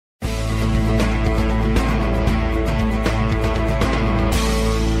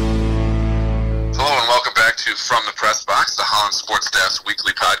to From the Press Box, the Holland Sports Staff's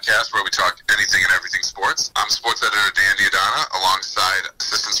weekly podcast where we talk anything and everything sports. I'm sports editor Dan Diadana alongside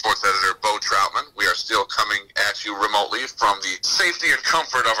assistant sports editor Bo Troutman. We are still coming at you remotely from the safety and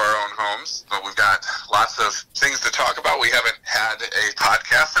comfort of our own homes, but we've got lots of things to talk about. We haven't had a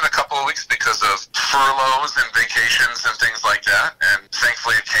podcast in a couple of weeks because of furloughs and vacations and things like that, and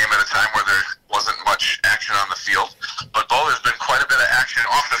thankfully it came at a time where there wasn't much action on the field. But Bo, there's been quite a bit of action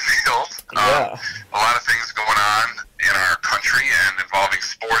off the field. Yeah. A lot of things going on in our country and involving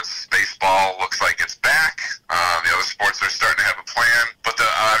sports. Baseball looks like it's back. The other sports are starting to have a plan. But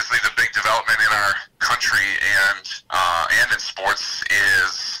obviously the big development in our country and in sports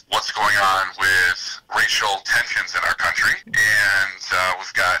is what's going on with racial tensions in our country. And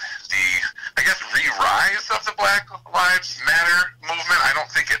we've got the, I guess, re-rise of the Black Lives Matter movement. I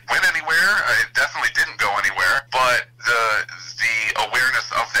don't think it went anywhere. It definitely didn't go anywhere. But the awareness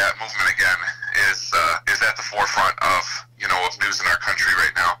of that movement again is at the forefront of news in our country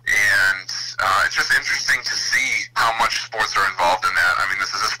right now. And it's just interesting to see how much sports are involved in that. I mean,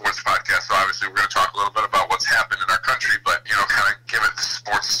 this is a sports podcast, so obviously we're going to talk a little bit about what's happened in our country, but kind of give it the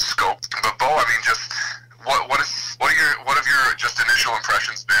sports scope. But Bo, I mean, just what have your just initial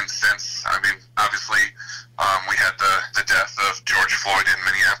impressions been since? I mean, obviously we had the death of George Floyd in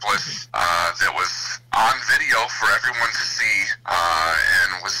Minneapolis that was on video for everyone to see and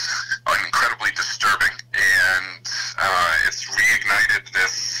was incredibly disturbing, and it's reignited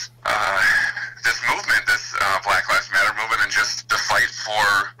this movement, this Black Lives Matter movement, and just the fight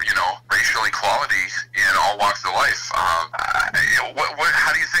for racial equality in all walks of life.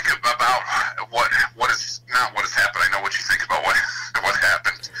 How do you think about what has happened? I know what you think about what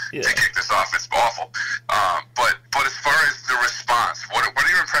happened to kick this off. It's awful. But as far as the response, what are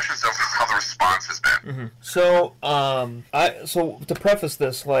your impressions of how the response has been? Mm-hmm. So, so to preface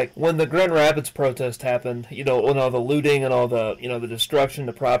this, like when the Grand Rapids protest happened, when all the looting and all the, the destruction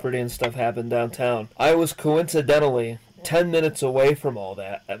to property and stuff happened downtown, I was coincidentally 10 minutes away from all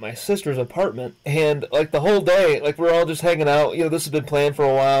that at my sister's apartment, and like the whole day, like we're all just hanging out, this had been planned for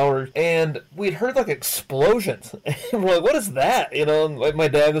a while, and we'd heard like explosions, and we're like, what is that, and like my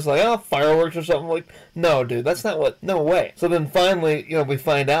dad was like, oh, fireworks or something. I'm like, no dude, that's not no way. So then finally, we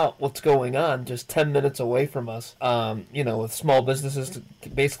find out what's going on just 10 minutes away from us, with small businesses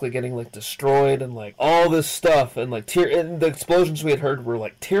basically getting like destroyed and like all this stuff, and like and the explosions we had heard were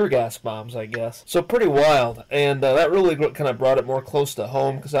like tear gas bombs, I guess. So pretty wild, and that really kind of brought it more close to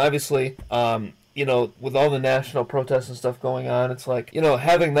home, because obviously, with all the national protests and stuff going on, it's like,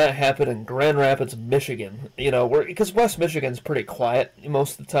 having that happen in Grand Rapids, Michigan, because West Michigan's pretty quiet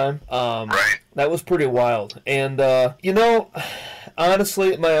most of the time. Right. That was pretty wild. And,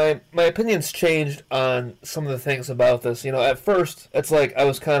 honestly, my opinion's changed on some of the things about this. At first, it's like I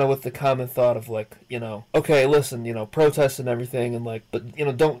was kind of with the common thought of like, okay, listen, protests and everything, and like, but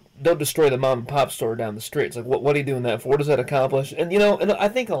don't destroy the mom and pop store down the street. It's like, what are you doing that for? What does that accomplish? And and I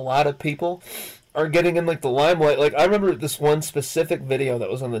think a lot of people are getting in like the limelight. Like I remember this one specific video that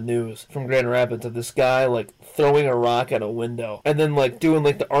was on the news from Grand Rapids of this guy like throwing a rock at a window and then like doing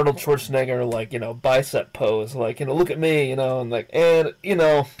like the Arnold Schwarzenegger like bicep pose, like look at me, and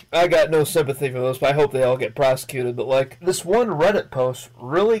I got no sympathy for those, but I hope they all get prosecuted. But like this one Reddit post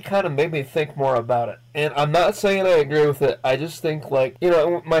really kind of made me think more about it. And I'm not saying I agree with it. I just think, like,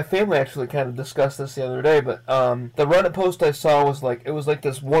 my family actually kind of discussed this the other day, but the Reddit post I saw was like, it was like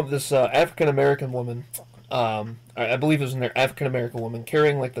this African-American woman, I believe it was an African-American woman,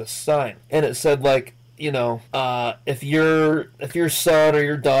 carrying like this sign. And it said, like, if your son or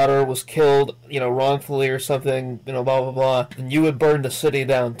your daughter was killed, wrongfully or something, blah, blah, blah, then you would burn the city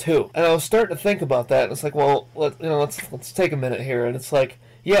down too. And I was starting to think about that, and it's like, well, let's take a minute here, and it's like,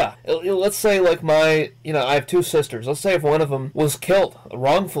 yeah, let's say like I have two sisters. Let's say if one of them was killed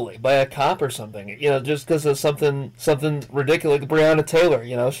wrongfully by a cop or something, just because of something ridiculous, like Breonna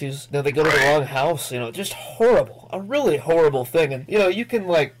Taylor, she's, they go to the wrong house, just horrible, a really horrible thing. And, you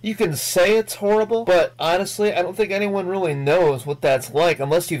can say it's horrible, but honestly, I don't think anyone really knows what that's like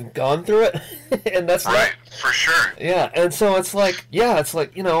unless you've gone through it. And that's right, for sure. Yeah, and so it's like, there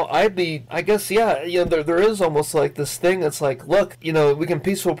is almost like this thing that's like, look, we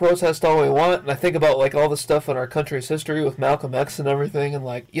can peaceful protest all we want, and I think about like all the stuff in our country's history with Malcolm X and everything, and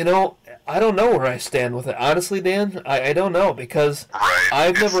like, I don't know where I stand with it. Honestly, Dan, I don't know, because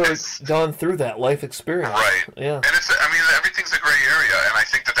I've never gone through that life experience. Right. Yeah. And everything's a gray area, and I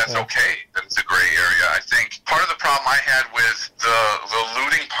think that's okay that it's a gray area. I think part of the problem I had with the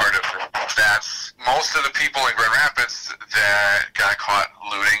looting part of it, that's most of the people in Grand Rapids that got caught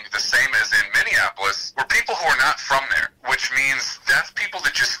looting, the same as in Minneapolis, were people who are not from there, which means that's people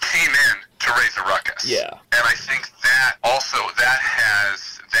that just came in to raise a ruckus. Yeah. And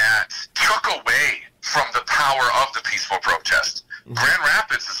Grand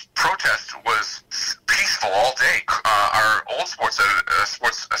Rapids' protest was peaceful all day. Our old sports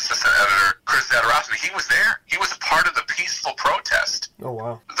assistant editor, Chris Zadarowski, he was there. He was a part of the peaceful protest. Oh,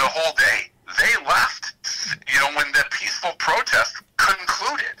 wow. The whole day. They left, when that peaceful protest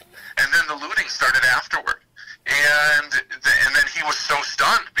concluded. And then the looting started afterward. And then he was so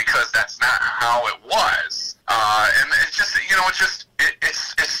stunned because that's not how it was. And it's just,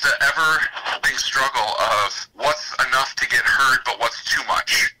 it's the ever-big struggle of what's enough to get heard, but what's too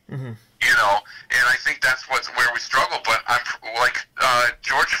much. Mm-hmm. And I think that's where we struggle. But I'm like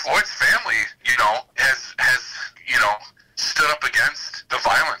George Floyd's family, has stood up against the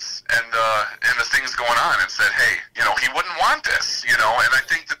violence and the things going on and said, hey, he wouldn't want this, and I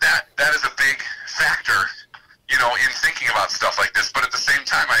think that is a big factor, in thinking about stuff like this. But at the same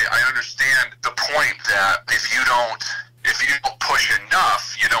time, I understand the point that if you don't push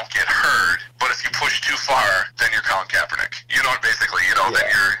enough, you don't get heard. But if you push too far, then you're Colin Kaepernick. Basically, then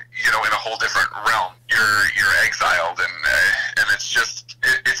you're, in a whole different realm. You're exiled, and it's just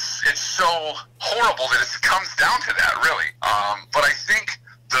it's so horrible that it comes down to that, really. But I think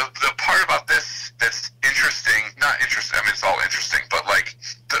the part about this that's interesting, not interesting. I mean, it's all interesting, but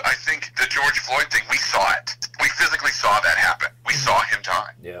I think the George Floyd thing, we saw it. We physically saw that happen. We saw him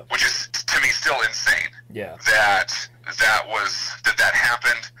die, which is to me still insane. Yeah, that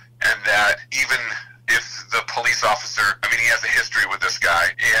happened, and that even if the police officer, he has a history with this guy,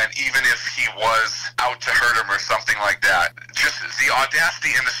 and even if he was out to hurt him or something like that, just the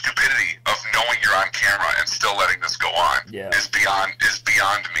audacity and the stupidity of knowing you're on camera and still letting this go on is beyond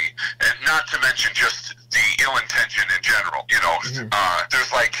me. And not to mention just the ill intention in general.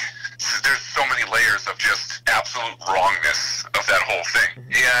 There's so many layers of just absolute wrongness of that whole thing.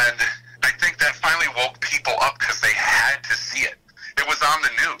 And I think that finally woke people up because they had to see it. It was on the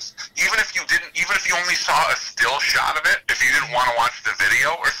news. Even if you only saw a still shot of it, if you didn't want to watch the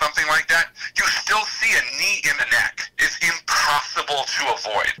video or something like that, you still see a knee in the neck. It's impossible to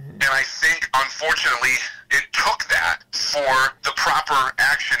avoid. And I think, unfortunately, it took that for the proper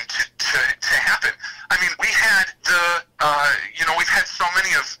action to happen. We had we've had so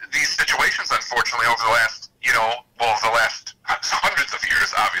many of these situations, unfortunately, over the last, the last hundreds of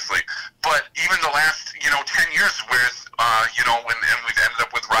years, obviously, but even the last, 10 years with, when we've ended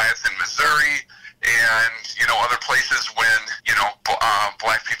up with riots in Missouri and, other places when,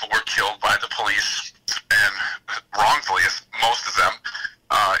 black people were killed by the police, and wrongfully, most of them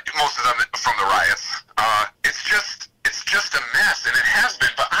from the riots. It's just a mess, and it has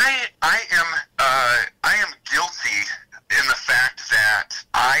been, but I am guilty in the fact that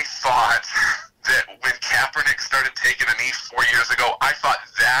I thought that when Kaepernick started taking a knee 4 years ago, I thought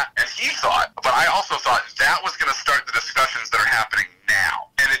that, and he thought, but I also thought that was going to start the discussions that are happening now.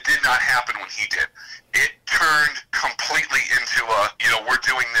 And it did not happen when he did. It turned completely into we're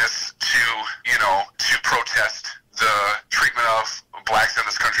doing this to protest the treatment of blacks in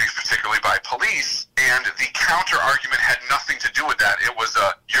this country, particularly by police. And the counter argument had nothing to do with that. It was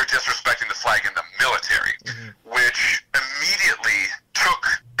you're disrespecting the flag in the military, which immediately took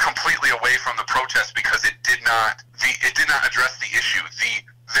completely away from the protest because it did not address the issue.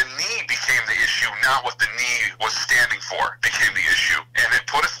 The knee became the issue, not what the knee was standing for became the issue, and it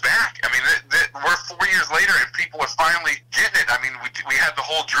put us back. We're 4 years later, and people are finally getting it. We had the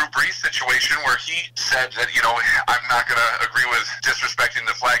whole Drew Brees situation where he said that I'm not going to agree with disrespecting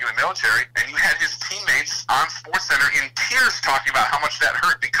the flag in the military, and you had his teammates on SportsCenter in tears talking about how much that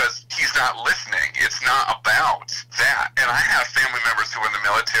hurt because he's not listening. It's not about that. And I have family members who are in the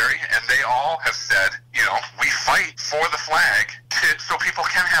military, and they all have said, we fight for the flag so people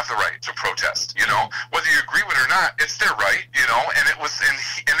can have the right to protest. Whether you agree with it or not, it's their right. And it was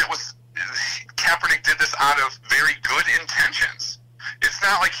Kaepernick did this out of very good intentions. It's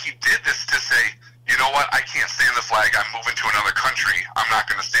not like he did this to say, you know what, I can't stand the flag, I'm moving to another country, I'm not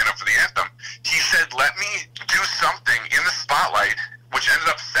going to stand up for the anthem. He said, let me do something in the spotlight, which ended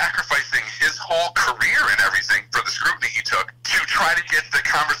up sacrificing his whole career and everything for the scrutiny he took to try to get the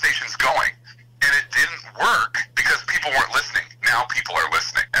conversations going. And it didn't work because people weren't listening. Now people are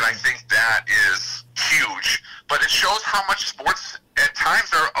listening. And I think that is huge. But it shows how much sports at times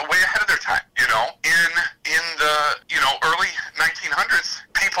are way ahead of their time. In the early 1900s,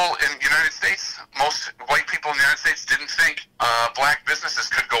 people in the United States, most white people in the United States didn't think black businesses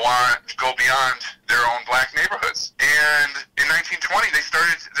could go beyond their own black neighborhoods. And in 1920,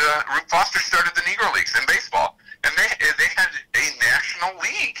 Rube Foster started the Negro Leagues in baseball. And they had a national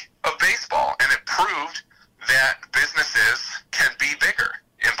league of baseball, and it proved that businesses can be bigger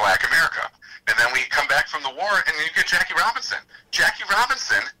in black America. And then we come back from the war, and you get Jackie Robinson. Jackie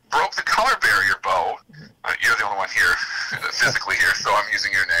Robinson broke the color barrier, Bo, You're the only one here, physically here, so I'm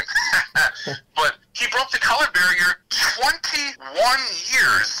using your name. But he broke the color barrier 21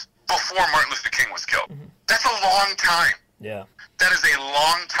 years before Martin Luther King was killed. Mm-hmm. That's a long time. Yeah. That is a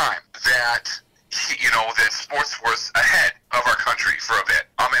long time that, that sports was ahead of our country for a bit.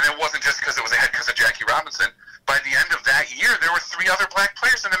 And it wasn't just because it was ahead because of Jackie Robinson. By the end of that year, there were 3 other black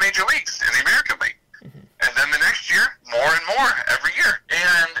players in the major leagues, in the American League. Mm-hmm. And then the next year, more and more every year.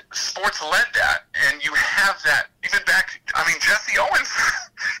 And sports led that. And you have that even back, Jesse Owens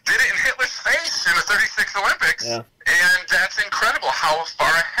did it in Hitler's face in the 36 Olympics. Yeah. And that's incredible how far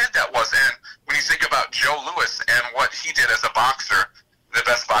ahead that was. And when you think about Joe Louis and what he did as a boxer, the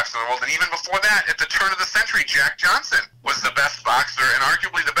best boxer in the world, and even before that, at the turn of the century, Jack Johnson was the best boxer and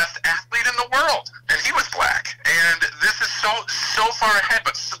arguably the best athlete in the world, and he was black. And this is so far ahead,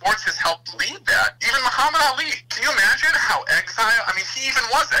 but sports has helped lead that. Even Muhammad Ali, can you imagine how he even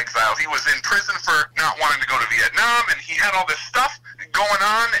was exiled. He was in prison for not wanting to go to Vietnam, and he had all this stuff going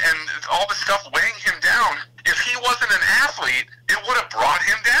on and all this stuff weighing him down. If he wasn't an athlete, it would have brought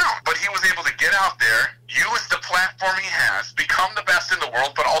him down. But he was able to get out there, use the platform he has, become the best in the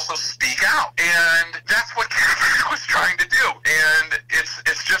world, but also speak out. And that's what Kaepernick was trying to do. And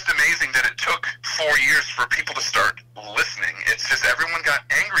it's just amazing that it took 4 years for people to start listening. It's just everyone got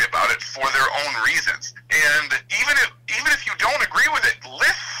angry about it for their own reasons. And even if you don't agree with it,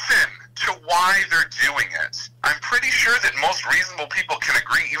 listen to why they're doing it. I'm pretty sure that most reasonable people can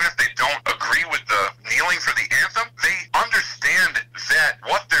agree, even if they don't agree with the kneeling for the anthem, they understand that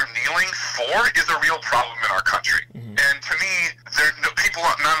what they're kneeling for is a real problem in our country. Mm-hmm. And to me, none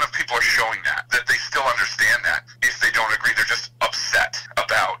enough people are showing that they still understand that. If they don't agree, they're just upset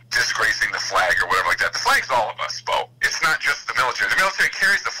about disgracing the flag or whatever like that. The flag's all of us, Bo. It's not just the military. The military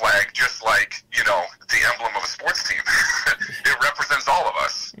carries the flag just like, the emblem of a sports team. It represents all of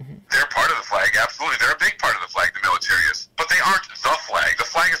us. Mm-hmm. They're part of the flag, absolutely. They're a big part of the flag, the military is. But they aren't the flag. The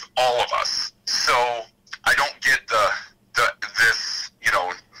flag is all of us. So I don't get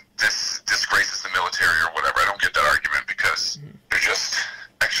this disgraces the military or whatever. I don't get that argument because they're just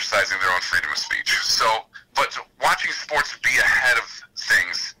exercising their own freedom of speech. But watching sports be ahead of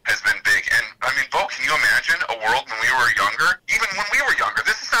things has been big. And, Bo, can you imagine a world when we were younger, even when we were younger,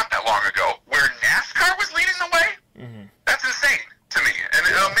 this is not that long ago, where NASCAR was leading the way? Mm-hmm. That's insane to me and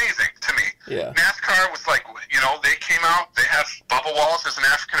amazing to me. Yeah. NASCAR was like, they came out, they had Bubba Wallace as an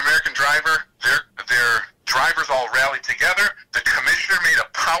African-American driver. Their drivers all rallied together. The commissioner made a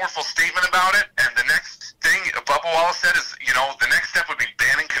powerful statement about it, and the next thing Bubba Wallace said is, the next step would be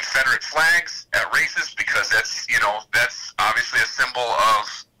banning Confederate flags at races because that's obviously a symbol of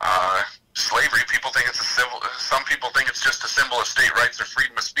slavery. Some people think it's just a symbol of state rights or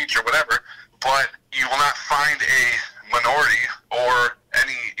freedom of speech or whatever, but you will not find a minority or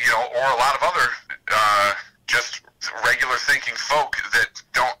or a lot of other just regular thinking folk that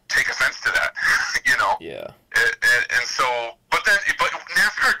don't take offense to that, Yeah. And so, but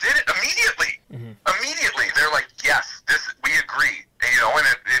NASCAR did it immediately. Mm-hmm. Immediately, they're like, yes, we agree,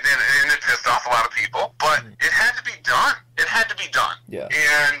 and it pissed off a lot of people, but it had to be done. It had to be done. Yeah.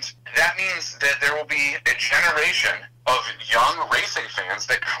 And that means that there will be a generation of young racing fans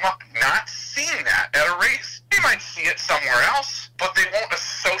that come up not seeing that at a race. They might see it somewhere else, but they won't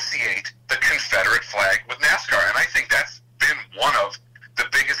associate the Confederate flag with NASCAR. And I think that's been one of the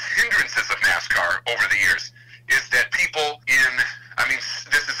biggest hindrances of NASCAR over the years, is that people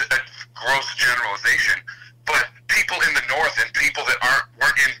this is a gross generalization, but people in the North and people that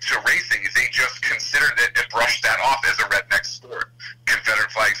weren't into racing, they just considered it and brushed that off as a redneck sport.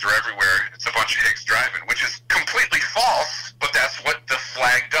 Confederate flags are everywhere. It's a bunch of hicks driving, which is completely false, but that's what the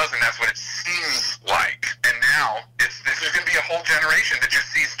flag does, and that's what it seems like. And now, there's going to be a whole generation that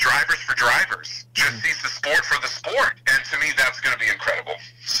just sees drivers for drivers, just sees the sport for the sport, and to me, that's going to be incredible.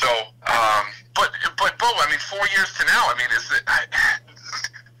 So, but Bo, 4 years to now,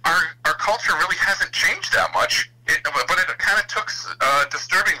 our culture really hasn't changed that much. But it kind of took a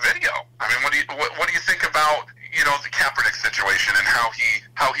disturbing video. What do you think about the Kaepernick situation and how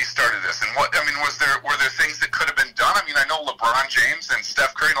he started this? And were there things that could have been done? I know LeBron James and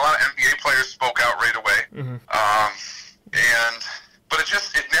Steph Curry and a lot of NBA players spoke out right away. Mm-hmm. But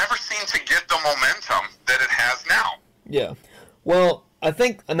it never seemed to get the momentum that it has now. Yeah. Well, I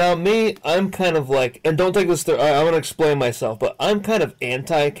think, now I'm kind of like, and don't take this through, I want to explain myself, but I'm kind of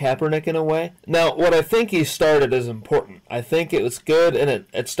anti-Kaepernick in a way. Now, what I think he started is important. I think it was good, and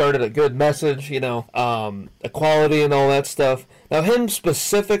it started a good message, equality and all that stuff. Now, him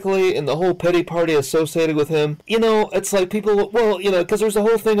specifically and the whole pity party associated with him, it's like people, because there's a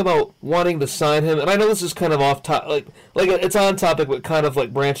whole thing about wanting to sign him, and I know this is kind of off topic, like it's on topic, but kind of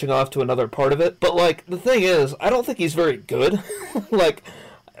like branching off to another part of it. But like the thing is, I don't think he's very good. Like,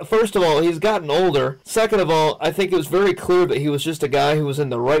 first of all, he's gotten older. Second of all, I think it was very clear that he was just a guy who was in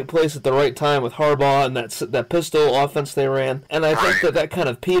the right place at the right time with Harbaugh and that pistol offense they ran. And I think that kind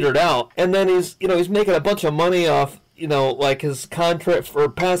of petered out. And then he's making a bunch of money off, like his contract for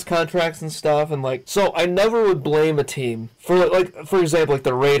past contracts and stuff. And like, so I never would blame a team for, like, for example, like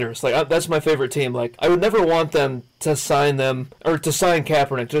the Raiders. Like, that's my favorite team. Like, I would never want them to sign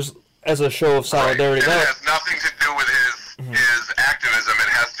Kaepernick just as a show of solidarity. Right. It has nothing to do with his activism. It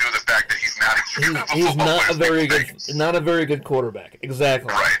has to do with the fact that he's not a very good quarterback.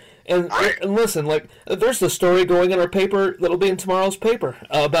 Exactly. Right. And listen, like, there's the story going in our paper that'll be in tomorrow's paper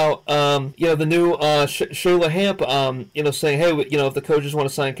about the new Shayla Hamp saying, hey, if the coaches want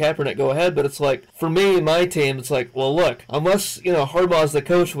to sign Kaepernick, go ahead. But it's like, for me and my team, it's like, well, look, unless Harbaugh's the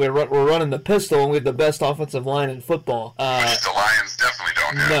coach, we're running the pistol and we have the best offensive line in football. Which the Lions definitely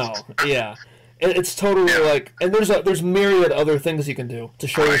don't have. No, yeah. It's totally like, and there's myriad other things you can do to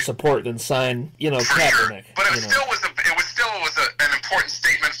show your support than sign, Kaepernick. Sure. But it still was an important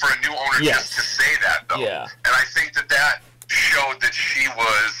statement for a new owner just to say that, though. Yeah. And I think that showed that she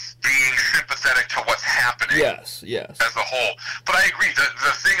was being sympathetic to what's happening. Yes. As a whole. But I agree. The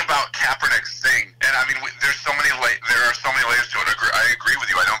thing about Kaepernick's thing, and I mean, there are so many layers to it. I agree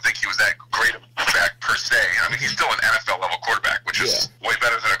with you. I don't think he was that great of a quarterback per se. I mean, he's still an NFL level quarterback, which is way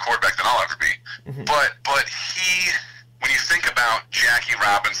better than a quarterback than I'll ever be. Mm-hmm. But he, when you think about Jackie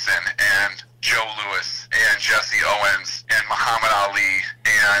Robinson and Joe Louis and Jesse Owens and Muhammad Ali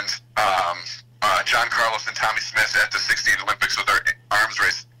and John Carlos and Tommy Smith at the 68 Olympics with their arms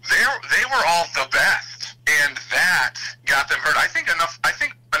race, they were all the best, and that got them hurt. I think enough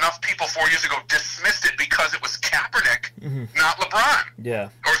people 4 years ago dismissed it because it was Kaepernick, not LeBron,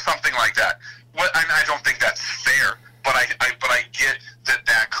 or something like that. And I don't think that's fair, but I get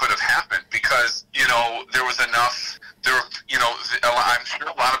that could have happened because there was enough. I'm sure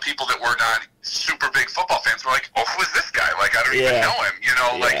a lot of people that were not super big football fans were like, "Oh, who is this guy? Like, I don't even know him."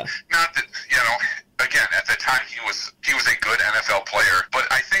 Like, not that again, at the time he was a good NFL player,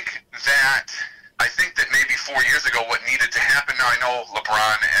 but I think that maybe 4 years ago what needed to happen. Now I know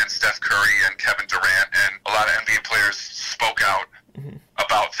LeBron and Steph Curry and Kevin Durant and a lot of NBA players spoke out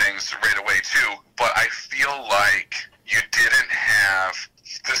about things right away too, but I feel like you didn't have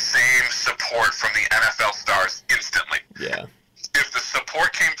the same support from the NFL stars instantly. Yeah. If the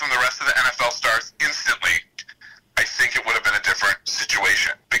support came from the rest of the NFL stars instantly, I think it would have been a different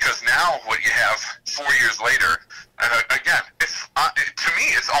situation. Because now what you have 4 years later, and again, to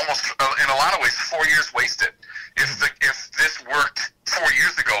me, it's almost, in a lot of ways, 4 years wasted. If this worked 4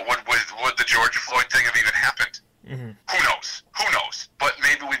 years ago, would the George Floyd thing have even happened? Who knows? But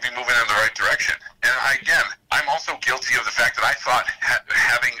maybe we'd be moving in the right direction. And I'm also guilty of the fact that I thought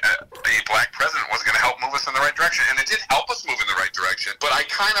having a black president was going to help move us in the right direction, and it did help us move in the right direction. But I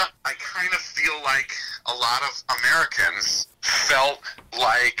kind of feel like a lot of Americans felt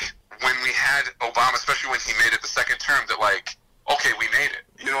like when we had Obama, especially when he made it the second term, that like, okay, we made it.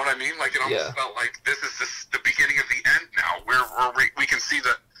 You know what I mean? Like, it almost felt like this is the beginning of the end now. We can see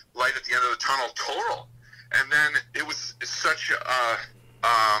the light at the end of the tunnel total. And then it was such a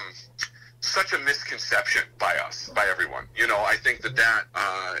misconception by everyone. I think that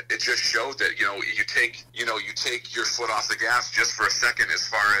it just showed that you take your foot off the gas just for a second as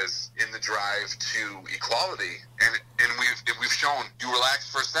far as in the drive to equality, and we've shown you relax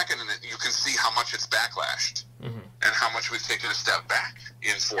for a second and you can see how much it's backlashed and how much we've taken a step back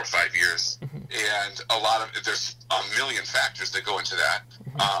in 4 or 5 years, and there's a million factors that go into that.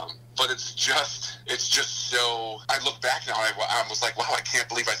 But it's just so. I look back now. I was like, wow, I can't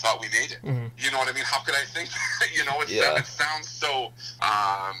believe I thought we made it. You know what I mean? How could I think? It sounds so.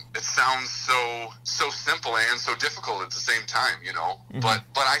 It sounds so simple and so difficult at the same time. But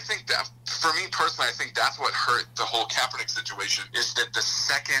I think that for me personally, I think that's what hurt the whole Kaepernick situation is that the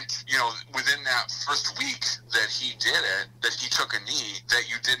second, within that first week that he did it, that he took a knee, that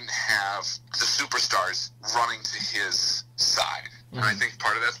you didn't have the superstars running to his side. And I think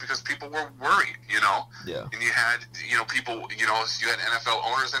part of that's because people were worried, Yeah. And you had, people, you had NFL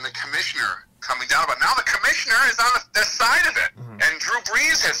owners and the commissioner coming down about. Now the commissioner is on the side of it, and Drew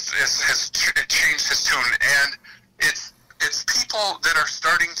Brees has changed his tune, and it's people that are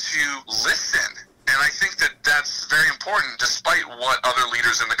starting to listen. And I think that's very important, despite what other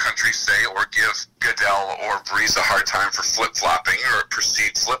leaders in the country say or give Goodell or Brees a hard time for flip-flopping or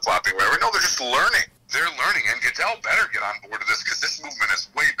perceived flip-flopping, whatever. No, they're just learning. they're learning, and Goodell better get on board with this because this movement is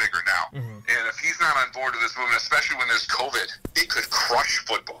way bigger now. And if he's not on board with this movement, especially when there's COVID, it could crush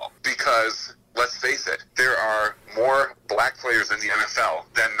football because, let's face it, there are more black players in the NFL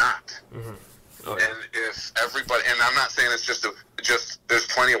than not. Oh, yeah. And if everybody, and I'm not saying it's just there's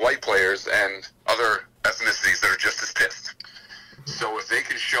plenty of white players and other ethnicities that are just as pissed. So if they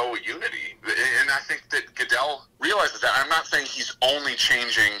can show unity, and I think that Goodell realizes that. I'm not saying he's only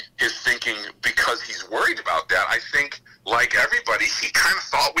changing his thinking because he's worried about that. I think, like everybody, he kind of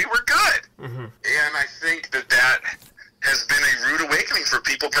thought we were good. And I think that has been a rude awakening for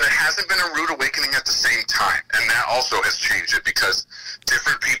people, but it hasn't been a rude awakening at the same time. And that also has changed it because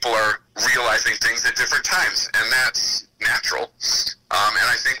different people are realizing things at different times, and that's natural. And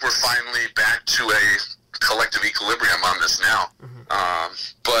I think we're finally back to a collective equilibrium on this now.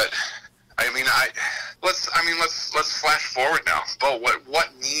 But let's flash forward now. But what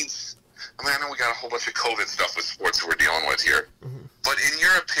needs? I mean, I know we got a whole bunch of COVID stuff with sports we're dealing with here. But in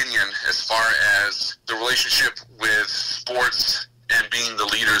your opinion, as far as the relationship with sports and being the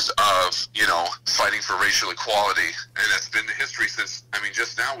leaders of, fighting for racial equality, and that's been the history since,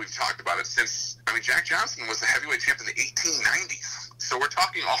 just now we've talked about it since, Jack Johnson was the heavyweight champ in the 1890s. So we're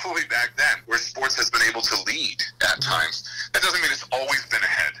talking all the way back then, where sports has been able to lead at times. That doesn't mean it's always been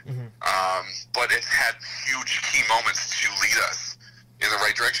ahead, but it's had huge key moments to lead us in the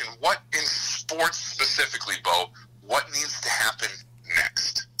right direction. What in sports specifically, Bo, what needs to happen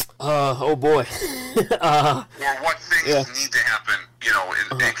next? Oh boy. Or what things need to happen,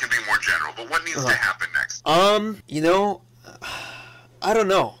 it can be more general, but what needs to happen next? I don't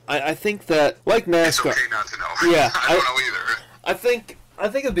know. I think that, like NASCAR... It's okay not to know. Yeah. I don't know either. I think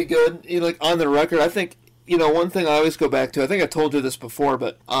it'd be good, on the record, I think, one thing I always go back to, I think I told you this before,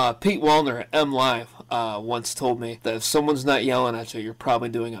 but Pete Wellner at M Live once told me that if someone's not yelling at you, you're probably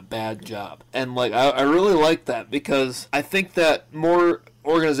doing a bad job. And, I really like that because I think that more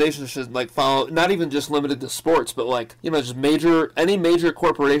organizations should follow, not even just limited to sports, but just any major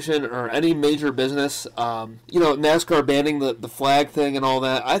corporation or any major business, NASCAR banning the flag thing and all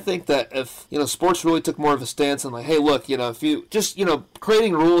that. I think that if sports really took more of a stance and hey, look, if you just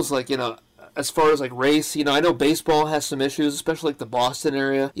creating rules as far as race, I know baseball has some issues, especially the Boston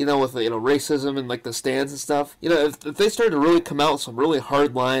area, with racism and the stands and stuff. If they started to really come out with some really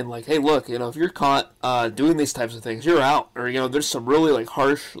hard line, hey, look, if you're caught doing these types of things, you're out, or there's some really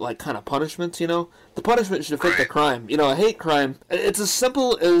harsh kind of punishments. The punishment should fit the crime. A hate crime, it's as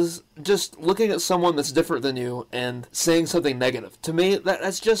simple as just looking at someone that's different than you and saying something negative. To me,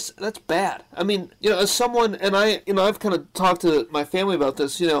 that's bad. As someone, and I've kind of talked to my family about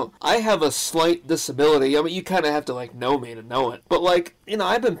this, I have a slight disability. You kind of have to, know me to know it. But,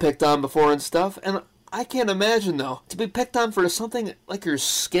 I've been picked on before and stuff, and I can't imagine, though, to be picked on for something like your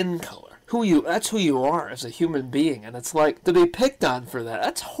skin color. That's who you are as a human being, and it's to be picked on for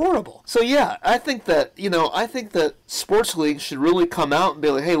that's horrible. So yeah, I think that sports leagues should really come out and be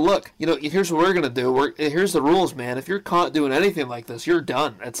hey, look, here's what we're gonna do. Here's the rules, man. If you're caught doing anything like this, you're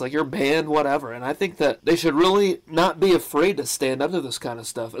done. It's you're banned, whatever. And I think that they should really not be afraid to stand up to this kind of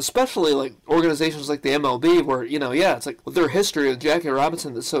stuff, especially organizations like the MLB, where it's with their history with Jackie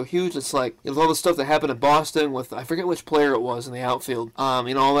Robinson that's so huge. It's with all the stuff that happened in Boston with I forget which player it was in the outfield.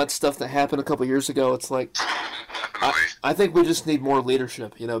 All that stuff that happened a couple years ago. It's I think we just need more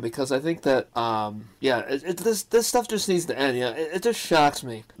leadership, because I think that this stuff just needs to end. It just shocks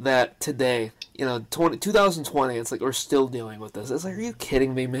me that today, 2020, it's we're still dealing with this. It's are you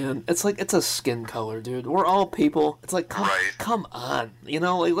kidding me, man? It's it's a skin color, dude. We're all people. It's come on,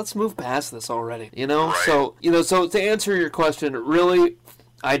 let's move past this already, Right. So to answer your question, really,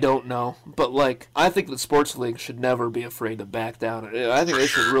 I don't know, but I think that sports leagues should never be afraid to back down. I think they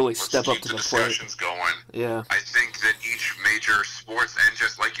should really step up to the plate. Discussions going. Yeah. I think that each major sports, and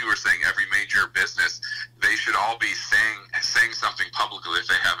just like you were saying, every major business, they should all be saying something publicly if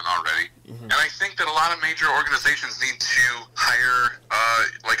they haven't already. And I think that a lot of major organizations need to hire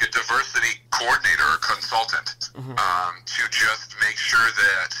a diversity coordinator or consultant to just make sure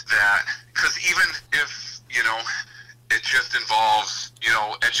that because even if it just involves,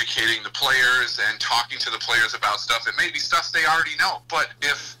 educating the players and talking to the players about stuff. It may be stuff they already know. But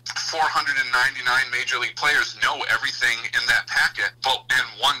if 499 Major League players know everything in that packet, and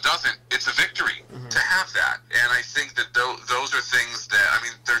one doesn't, it's a victory to have that. And I think that those are things that,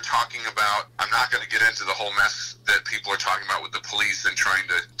 they're talking about. I'm not going to get into the whole mess that people are talking about with the police and trying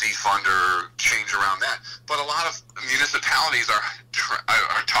to defund or change around that. But a lot of municipalities are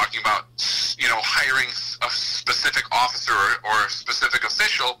talking about, hiring a specific officer or a specific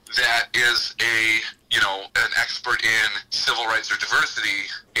official that is an expert in civil rights or diversity.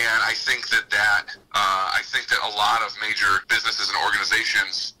 And I think that a lot of major businesses and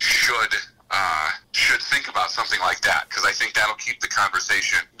organizations should think about something like that, because I think that'll keep the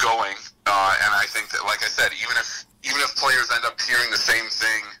conversation going. And I think that, like I said, even if players end up hearing the same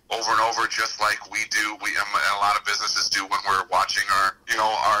thing over and over, just like we do, a lot of businesses do when we're watching our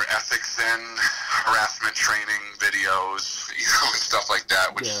ethics and harassment training videos, and stuff like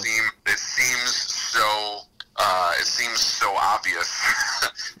that, which seems so obvious,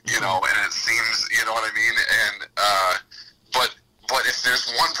 and it seems, you know what I mean? And but if there's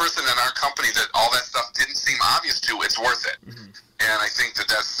one person in our company that all that stuff didn't seem obvious to, it's worth it. Mm-hmm. And I think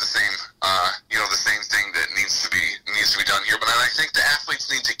that that's the same, the same thing that needs to be done here. But I think the athletes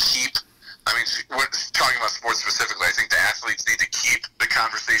need to keep. I mean, we're talking about sports specifically. I think the athletes need to keep the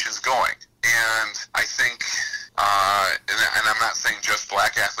conversations going. And I think, and I'm not saying just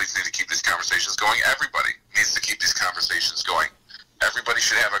black athletes need to keep these conversations going. Everybody needs to keep these conversations going. Everybody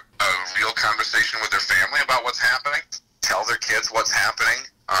should have a real conversation with their family about what's happening. Tell their kids what's happening.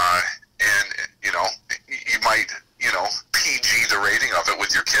 And you might, PG the rating of it with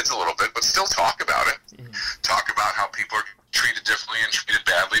your kids a little bit, but still talk about it. Mm-hmm. Talk about how people are treated differently and treated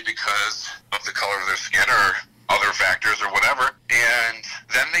badly because of the color of their skin or other factors or whatever. And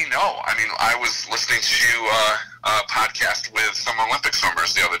then they know. I mean, I was listening to a podcast with some Olympic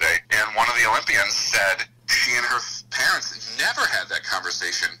swimmers the other day, and one of the Olympians said she and her parents never had that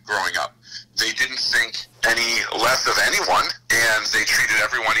conversation growing up. They didn't think any less of anyone, and they treated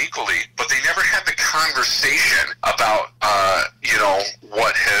everyone equally, but they never had the conversation about,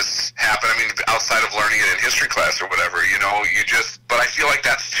 what has happened. I mean, outside of learning it in history class or whatever, but I feel like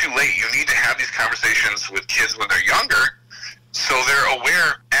that's too late. You need to have these conversations with kids when they're younger, so they're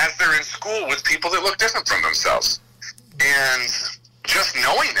aware as they're in school with people that look different from themselves. And just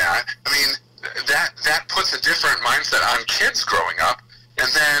knowing that, I mean, that puts a different mindset on kids growing up. And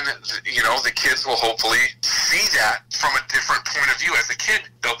then, the kids will hopefully see that from a different point of view. As a kid,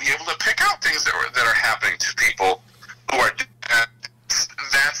 they'll be able to pick out things that are happening to people who are different.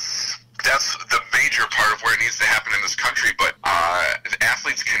 That's the major part of where it needs to happen in this country. But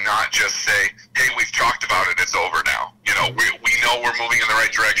athletes cannot just say, hey, we've talked about it, it's over now. We know we're moving in the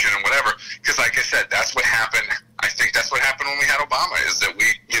right direction and whatever. Because like I said, that's what happened. I think that's what happened when we had Obama, is that we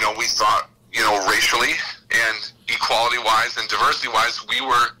thought, racially and equality-wise and diversity-wise, we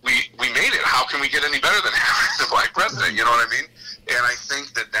made it. How can we get any better than having the black president? You know what I mean? And I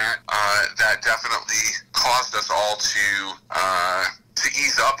think that definitely caused us all to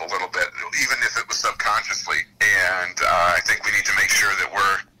ease up a little bit, even if it was subconsciously. And I think we need to make sure that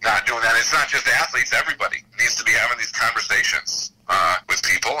we're not doing that. It's not just athletes. Everybody needs to be having these conversations with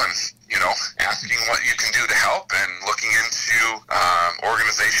people and, asking what you can do to help, and looking into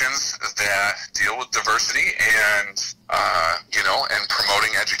organizations that deal with diversity and, and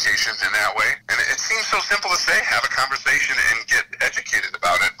promoting education in that way. And it seems so simple to say, have a conversation and get educated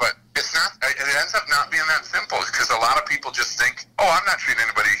about it, but it's not. It ends up not being that simple, because a lot of people just think, oh, I'm not treating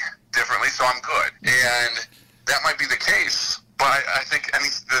anybody differently, so I'm good. And that might be the case. But I think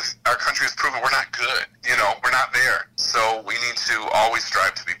our country has proven we're not good. We're not there. So we need to always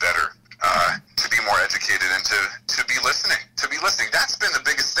strive to be better, to be more educated, and to be listening. That's been the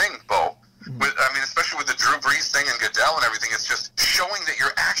biggest thing, Bo. Especially with the Drew Brees thing and Goodell and everything, it's just showing that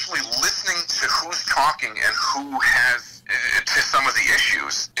you're actually listening to who's talking and who has to some of the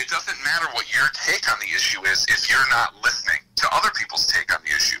issues. It doesn't matter what your take on the issue is if you're not listening to other people's take on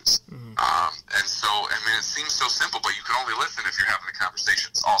the issues. Mm-hmm. And so, it seems so simple, but you can only listen if you're having the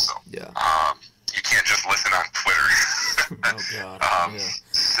conversations also. Yeah. You can't just listen on Twitter. Oh, God.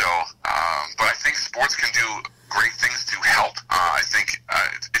 But I think sports can do great things to help. I think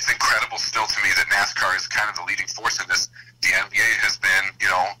it's incredible still to me that NASCAR is kind of the leading force in this. The NBA has been,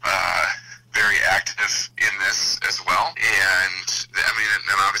 very active in this as well. And,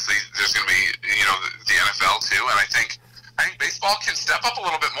 and obviously there's going to be, the NFL too. And I think baseball can step up a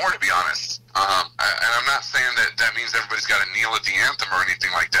little bit more, to be honest. And I'm not saying that means everybody's got to kneel at the anthem or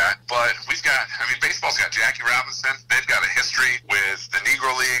anything like that. But baseball's got Jackie Robinson. They've got a history with the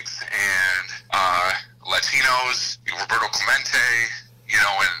Negro Leagues and Latinos, Roberto Clemente,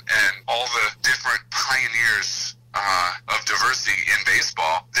 and all the different pioneers of diversity in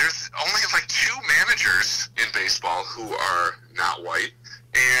baseball. There's only like 2 managers in baseball who are not white.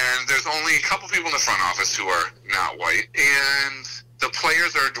 And there's only a couple people in the front office who are not white. And the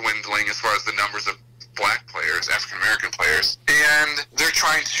players are dwindling as far as the numbers of black players, African-American players. And they're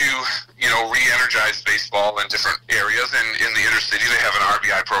trying to, re-energize baseball in different areas. And in the inner city, they have an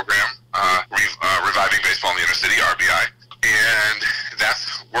RBI program, Reviving Baseball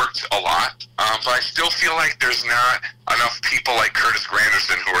feel like there's not enough people like Curtis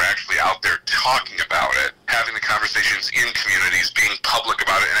Granderson who are actually out there talking about it, having the conversations in communities, being public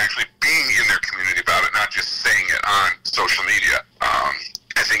about it, and actually being in their community about it, not just saying it on social media.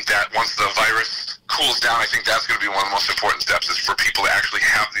 I think that once the virus cools down, I think that's going to be one of the most important steps, is for people to actually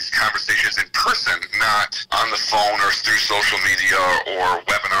have these conversations in person, not on the phone or through social media or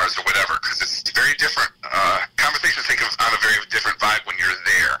webinars or whatever, because it's very different. Conversations take on a very different vibe when you're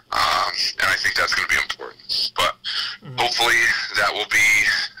there, and I think that's going to be important. But hopefully that will be,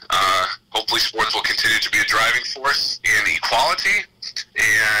 hopefully sports will continue to be a driving force in equality,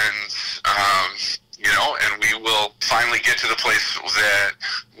 and and we will finally get to the place that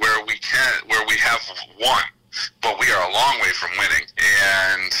where we have won, but we are a long way from winning,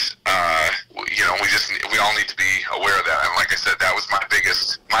 and we all need to be aware of that. And like I said, that was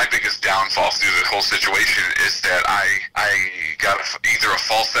my biggest downfall through the whole situation, is that I got either a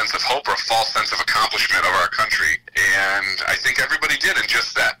false sense of hope or a false sense of accomplishment of our country, and I think everybody did. And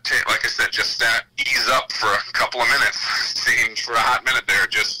just that, like I said, just that ease up for a couple of minutes, seemed for a hot minute there,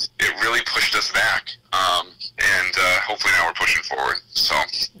 it really pushed us back. And hopefully now we're pushing forward. So,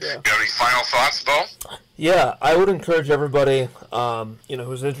 You have any final thoughts, Bo? Yeah, I would encourage everybody,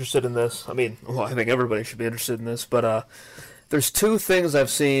 who's interested in this. I mean, well, I think everybody should be interested in this, but there's two things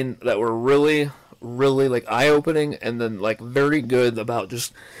I've seen that were really, really, like, eye-opening and then, like, very good about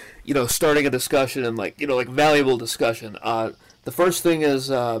just, starting a discussion and, like, valuable discussion. The first thing is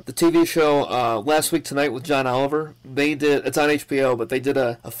the TV show Last Week Tonight with John Oliver. It's on HBO, but they did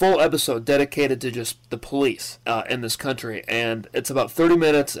a full episode dedicated to just the police in this country, and it's about 30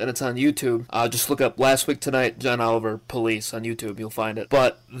 minutes, and it's on YouTube. Just look up Last Week Tonight, John Oliver, Police on YouTube, you'll find it.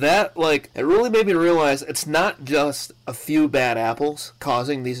 But that, it really made me realize it's not just a few bad apples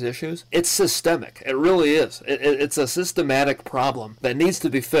causing these issues. It's systemic. It really is. It's a systematic problem that needs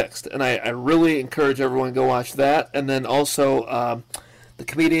to be fixed, and I really encourage everyone to go watch that. And then also the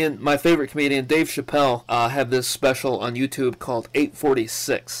comedian, my favorite comedian, Dave Chappelle, had this special on YouTube called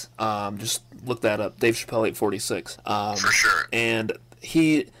 846. Just look that up, Dave Chappelle 846. For sure. And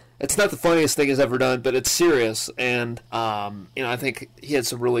it's not the funniest thing he's ever done, but it's serious, and I think he had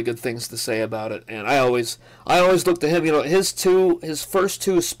some really good things to say about it. And I always look to him. His first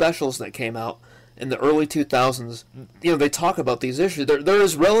two specials that came out in the early 2000s, they talk about these issues. They're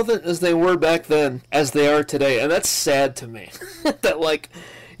as relevant as they were back then as they are today, and that's sad to me. That,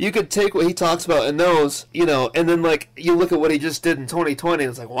 you could take what he talks about in those, and then, you look at what he just did in 2020, and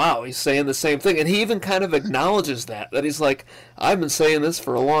it's like, wow, he's saying the same thing. And he even kind of acknowledges that he's like, I've been saying this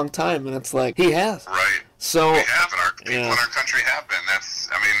for a long time, and it's like, he has. Right. So, we have, and people in our country have been.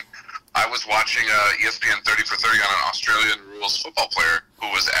 I was watching ESPN 30 for 30 on an Australian rules football player who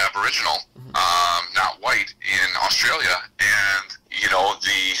was Aboriginal, not white, in Australia, and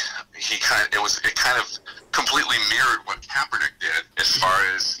it kind of completely mirrored what Kaepernick did, as far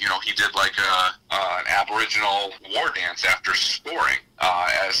as he did an Aboriginal war dance after scoring,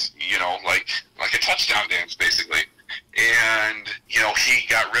 as like a touchdown dance basically, and he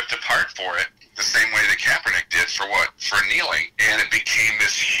got ripped apart for it, the same way that Kaepernick did for kneeling, and it became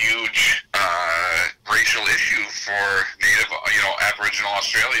this huge racial issue for Native, Aboriginal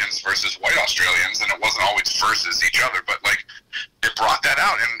Australians versus white Australians, and it wasn't always versus each other, but it brought that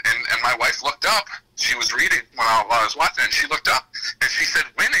out, and my wife looked up. She was reading while I was watching, and she looked up, and she said,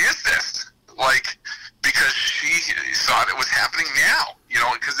 "When is this?" Because she thought it was happening now,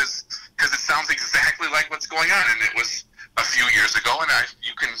 because it sounds exactly like what's going on, and it was a few years ago, and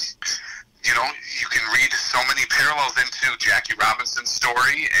you can read so many parallels into Jackie Robinson's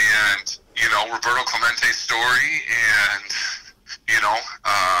story and, Roberto Clemente's story and,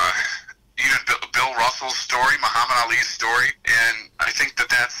 even Bill Russell's story, Muhammad Ali's story, and I think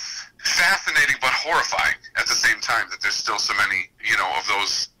that's fascinating but horrifying at the same time, that there's still so many, of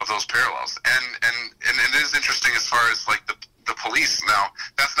those parallels. And it is interesting as far as, the police. Now,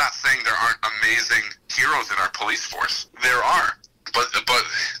 that's not saying there aren't amazing heroes in our police force. There are. But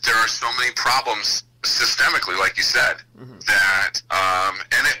there are so many problems systemically, like you said, that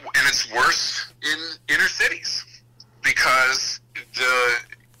and it's worse in inner cities, because the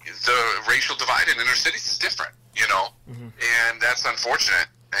racial divide in inner cities is different, and that's unfortunate.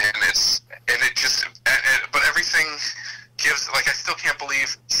 But everything gives, I still can't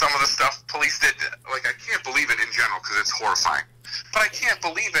believe some of the stuff police did. I can't believe it in general because it's horrifying, but I can't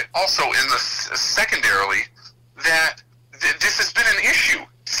believe it also in the secondarily that this has been an issue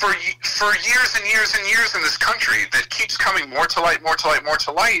for years and years and years in this country that keeps coming more to light, more to light, more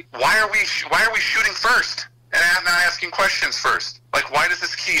to light. Why are we shooting first and not asking questions first? Why does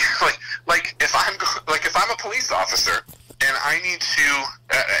this keep if I'm a police officer and I need to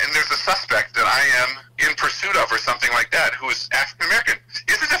and there's a suspect that I am in pursuit of or something like that who is African American,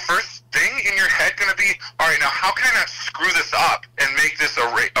 isn't the first thing in your head going to be, all right, now how can I not screw this up and make this a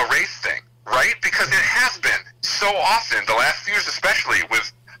race thing, right? Because it has been so often, the last few years especially,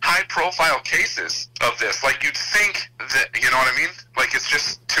 with high-profile cases of this. Like, you'd think that, you know what I mean? Like, it's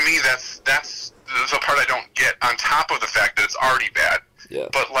just, to me, that's the part I don't get, on top of the fact that it's already bad. Yeah.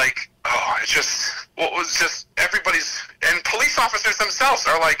 But, like, it's just, well, it was just everybody's, and police officers themselves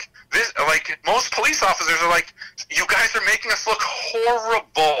are like, this, like, most police officers are like, you guys are making us look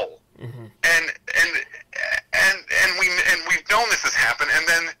horrible. Mm-hmm. And we've known this has happened, and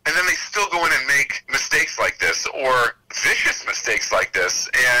then they still go in and make mistakes like this, or vicious mistakes like this,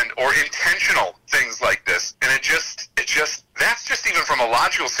 or intentional things like this, and it just that's just even from a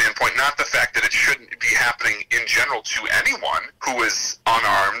logical standpoint, not the fact that it shouldn't be happening in general to anyone who is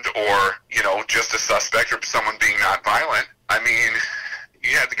unarmed or, you know, just a suspect or someone being not violent. I mean,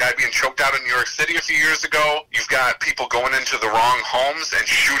 you had the guy being choked out in New York City a few years ago. You've got people going into the wrong homes and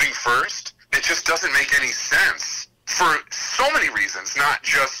shooting first. It just doesn't make any sense for so many reasons, not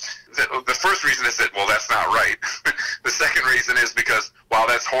just the first reason is that, well, that's not right. The second reason is because, while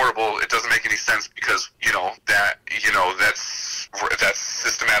that's horrible, it doesn't make any sense because, that's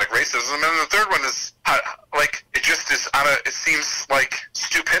systematic racism. And the third one is, it seems like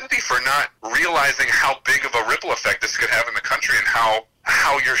stupidity for not realizing how big of a ripple effect this could have in the country, and how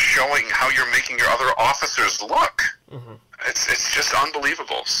you're making your other officers look. Mm-hmm. It's just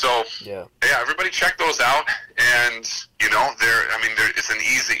unbelievable. So yeah, everybody check those out. And it's an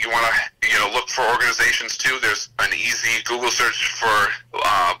easy. You want to look for organizations too. There's an easy Google search for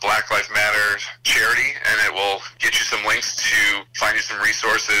Black Lives Matter charity, and it will get you some links to find you some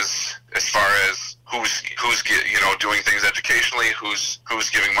resources as far as who's doing things educationally, who's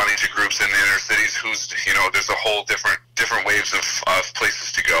giving money to groups in the inner cities, there's a whole different waves of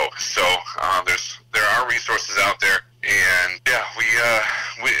places to go. So there are resources out there, and yeah,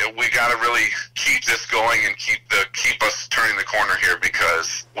 we got to really keep this going and keep us turning the corner here,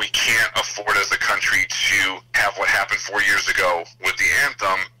 because we can't afford as a country to have what happened 4 years ago with the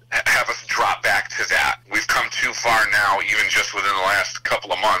anthem have us drop back to that. We've come too far now, even just within the last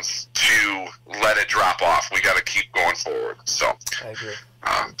couple of months, to let it drop off. We got to keep going forward. So I agree.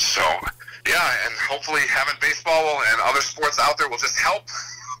 Yeah, and hopefully having baseball and other sports out there will just help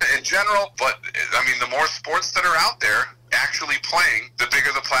in general. But I mean, the more sports that are out there actually playing, the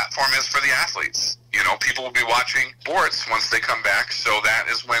bigger the platform is for the athletes. People will be watching sports once they come back, so that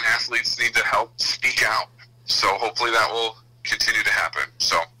is when athletes need to help speak out. So hopefully that will continue to happen.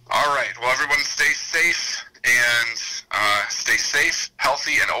 So, all right. Well, everyone stay safe,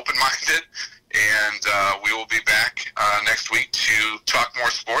 healthy, and open-minded. And we will be back next week to talk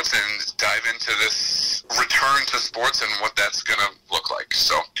more sports and dive into this return to sports and what that's going to look like.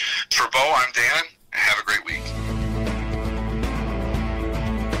 So, for Bo, I'm Dan. Have a great week.